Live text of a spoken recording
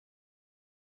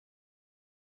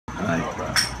Hi,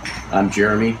 I'm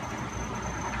Jeremy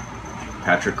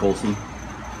Patrick Colson,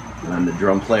 and I'm the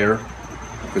drum player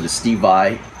for the Steve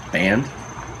Vai band,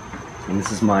 and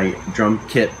this is my drum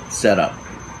kit setup.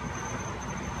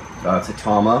 It's a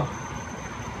Tama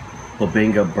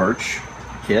Bobinga birch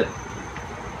kit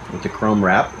with the chrome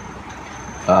wrap,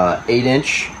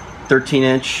 8-inch,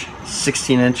 13-inch,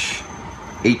 16-inch,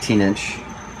 18-inch,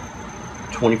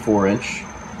 24-inch.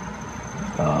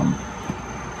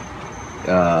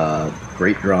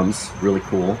 Great drums, really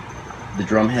cool. The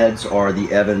drum heads are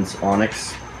the Evans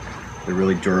Onyx. They're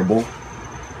really durable.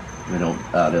 They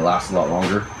last a lot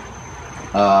longer.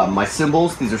 My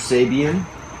cymbals, these are Sabian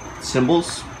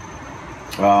cymbals,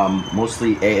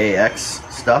 mostly AAX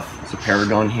stuff. It's a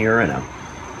Paragon here and a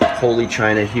Holy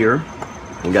China here.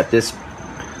 We got this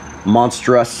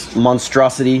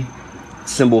monstrosity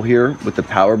cymbal here with the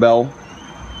Power Bell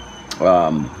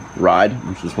ride,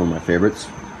 which is one of my favorites.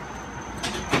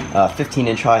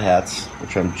 15-inch hi-hats,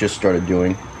 which I've just started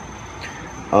doing.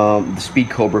 The Speed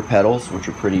Cobra pedals, which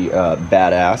are pretty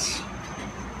badass.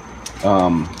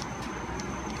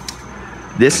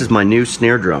 This is my new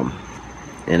snare drum,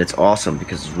 and it's awesome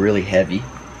because it's really heavy.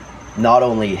 Not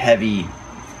only heavy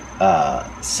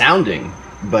sounding,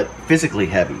 but physically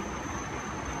heavy.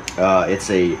 It's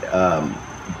a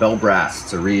bell brass.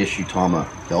 It's a reissue Tama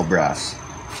bell brass,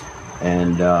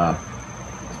 and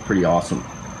it's pretty awesome.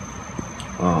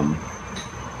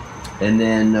 And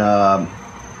then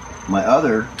my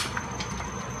other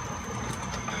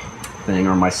thing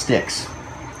are my sticks.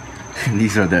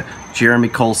 These are the Jeremy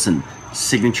Colson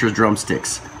signature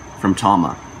drumsticks from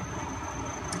Tama.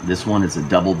 This one is a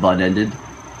double butt-ended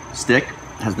stick.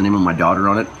 It has the name of my daughter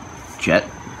on it, Jet.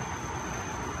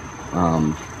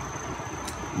 I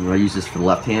use this for the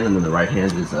left hand, and then the right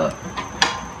hand is a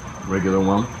regular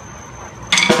one.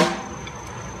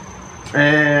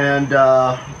 And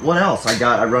what else?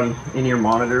 I run in-ear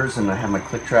monitors, and I have my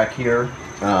click track here.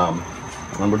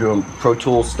 And we're doing Pro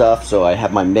Tools stuff, so I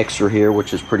have my mixer here,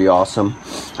 which is pretty awesome.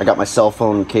 I got my cell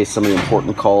phone in case some of the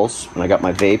important calls, and I got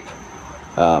my vape,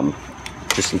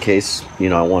 just in case, you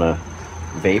know, I want to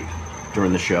vape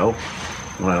during the show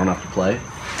when I don't have to play.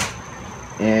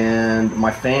 And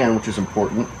my fan, which is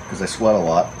important because I sweat a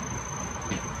lot.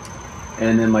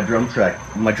 And then my drum track.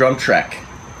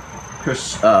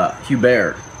 Chris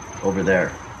Hubert over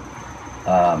there.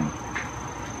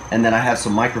 And then I have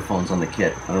some microphones on the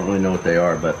kit. I don't really know what they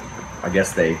are, but I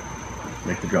guess they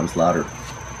make the drums louder.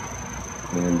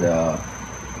 And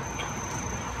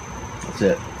that's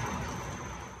it.